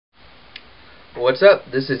What's up?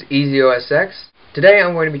 This is EasyOSX. Today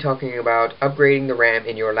I'm going to be talking about upgrading the RAM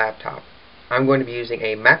in your laptop. I'm going to be using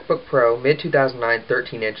a MacBook Pro mid-2009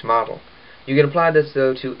 13-inch model. You can apply this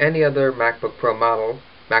though to any other MacBook Pro model,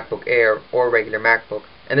 MacBook Air, or regular MacBook,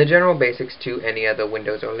 and the general basics to any other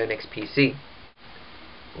Windows or Linux PC.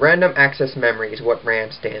 Random access memory is what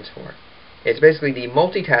RAM stands for. It's basically the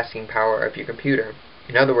multitasking power of your computer.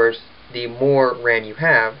 In other words, the more RAM you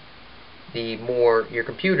have, the more your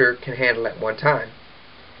computer can handle at one time.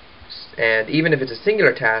 And even if it's a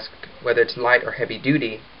singular task, whether it's light or heavy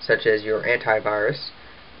duty, such as your antivirus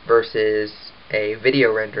versus a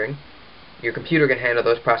video rendering, your computer can handle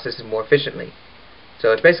those processes more efficiently.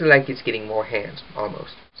 So it's basically like it's getting more hands,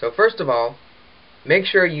 almost. So first of all, make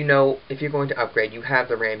sure you know if you're going to upgrade, you have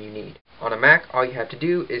the RAM you need. On a Mac, all you have to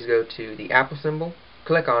do is go to the Apple symbol,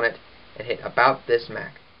 click on it, and hit About This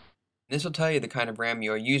Mac. This will tell you the kind of RAM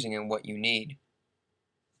you are using and what you need.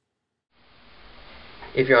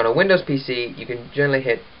 If you're on a Windows PC, you can generally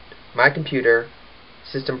hit My Computer,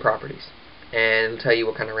 System Properties, and it'll tell you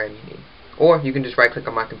what kind of RAM you need. Or you can just right click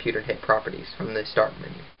on My Computer and hit Properties from the Start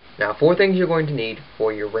menu. Now, 4 things you're going to need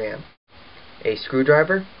for your RAM. A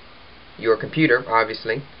screwdriver, your computer,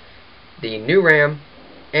 obviously, the new RAM,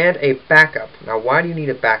 and a backup. Now, why do you need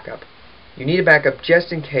a backup? You need a backup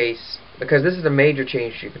just in case, because this is a major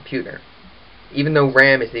change to your computer. Even though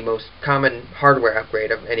RAM is the most common hardware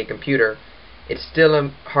upgrade of any computer, it's still a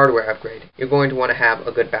hardware upgrade. You're going to want to have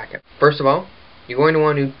a good backup. First of all, you're going to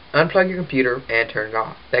want to unplug your computer and turn it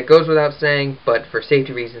off. That goes without saying, but for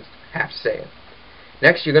safety reasons, I have to say it.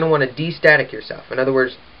 Next, you're going to want to de-static yourself. In other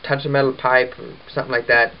words, touch a metal pipe or something like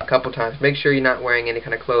that a couple times. Make sure you're not wearing any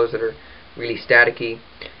kind of clothes that are really staticky.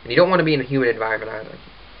 And you don't want to be in a humid environment either,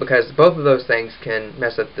 because both of those things can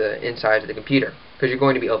mess up the insides of the computer, because you're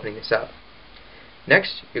going to be opening this up.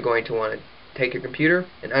 Next, you're going to want to take your computer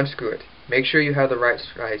and unscrew it. Make sure you have the right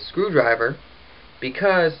size screwdriver,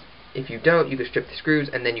 because if you don't, you can strip the screws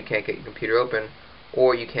and then you can't get your computer open,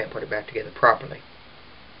 or you can't put it back together properly.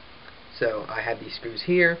 So I have these screws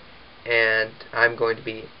here, and I'm going to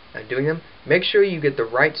be undoing them. Make sure you get the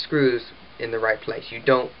right screws in the right place. You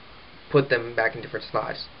don't put them back in different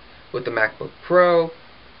slots. With the MacBook Pro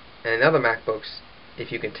and other MacBooks,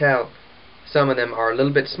 if you can tell, some of them are a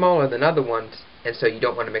little bit smaller than other ones, and so you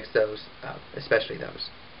don't want to mix those up, especially those.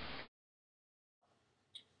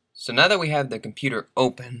 So now that we have the computer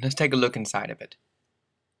open, let's take a look inside of it.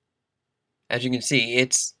 As you can see,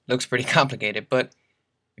 it looks pretty complicated, but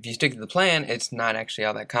if you stick to the plan, it's not actually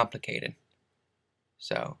all that complicated.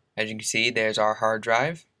 So, as you can see, there's our hard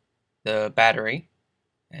drive, the battery,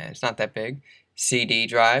 and it's not that big, CD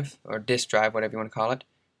drive, or disk drive, whatever you want to call it.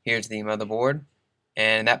 Here's the motherboard,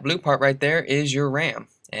 and that blue part right there is your RAM,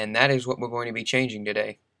 and that is what we're going to be changing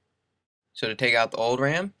today. So to take out the old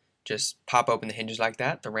RAM, just pop open the hinges like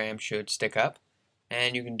that. The RAM should stick up,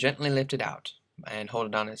 and you can gently lift it out and hold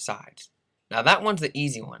it on its sides. Now that one's the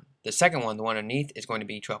easy one. The second one, the one underneath, is going to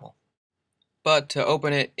be trouble. But to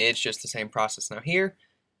open it, it's just the same process. Now here,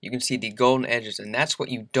 you can see the golden edges, and that's what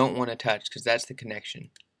you don't want to touch, because that's the connection,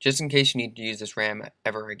 just in case you need to use this RAM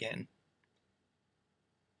ever again.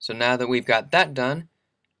 So now that we've got that done,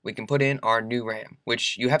 we can put in our new RAM,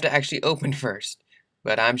 which you have to actually open first.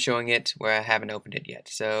 But I'm showing it where I haven't opened it yet.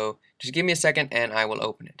 So just give me a second and I will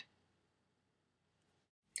open it.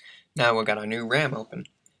 Now we've got our new RAM open.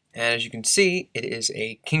 And as you can see, it is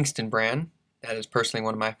a Kingston brand. That is personally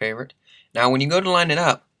one of my favorite. Now when you go to line it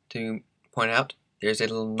up, to point out, there's a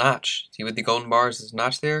little notch. See with the golden bars, there's a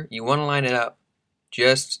notch there? You want to line it up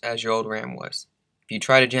just as your old RAM was. If you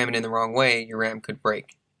try to jam it in the wrong way, your RAM could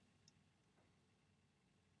break.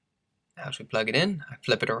 Now as we plug it in, I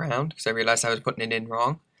flip it around because I realized I was putting it in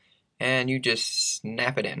wrong, and you just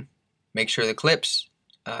snap it in. Make sure the clips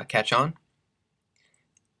catch on.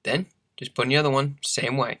 Then just put in the other one,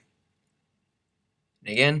 same way.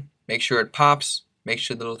 And again, make sure it pops, make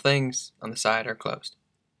sure the little things on the side are closed.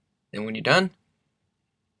 Then when you're done,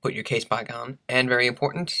 put your case back on, and very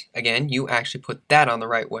important, again, you actually put that on the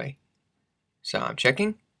right way. So I'm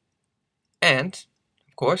checking, and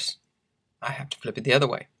of course, I have to flip it the other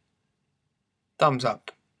way. Thumbs up.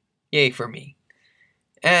 Yay for me.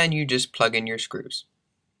 And you just plug in your screws,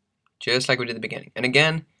 just like we did at the beginning. And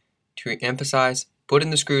again, to emphasize, put in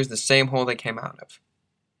the screws the same hole they came out of.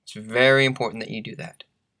 It's very important that you do that.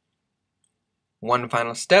 One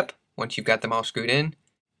final step, once you've got them all screwed in,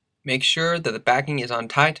 make sure that the backing is on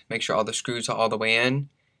tight, make sure all the screws are all the way in,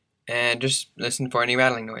 and just listen for any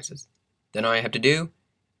rattling noises. Then all you have to do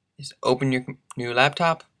is open your new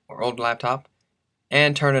laptop, or old laptop,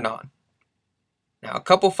 and turn it on. Now, a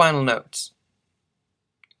couple final notes.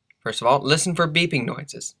 First of all, listen for beeping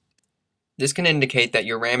noises. This can indicate that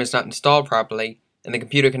your RAM is not installed properly and the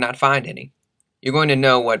computer cannot find any. You're going to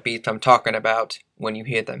know what beeps I'm talking about when you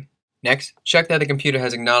hear them. Next, check that the computer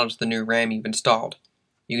has acknowledged the new RAM you've installed.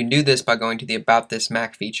 You can do this by going to the About This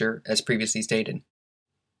Mac feature, as previously stated.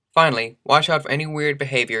 Finally, watch out for any weird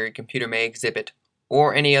behavior your computer may exhibit,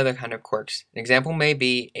 or any other kind of quirks. An example may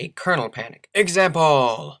be a kernel panic.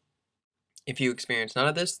 Example! If you experience none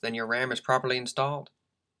of this, then your RAM is properly installed.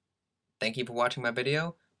 Thank you for watching my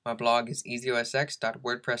video. My blog is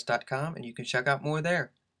easyosx.wordpress.com and you can check out more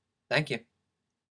there. Thank you.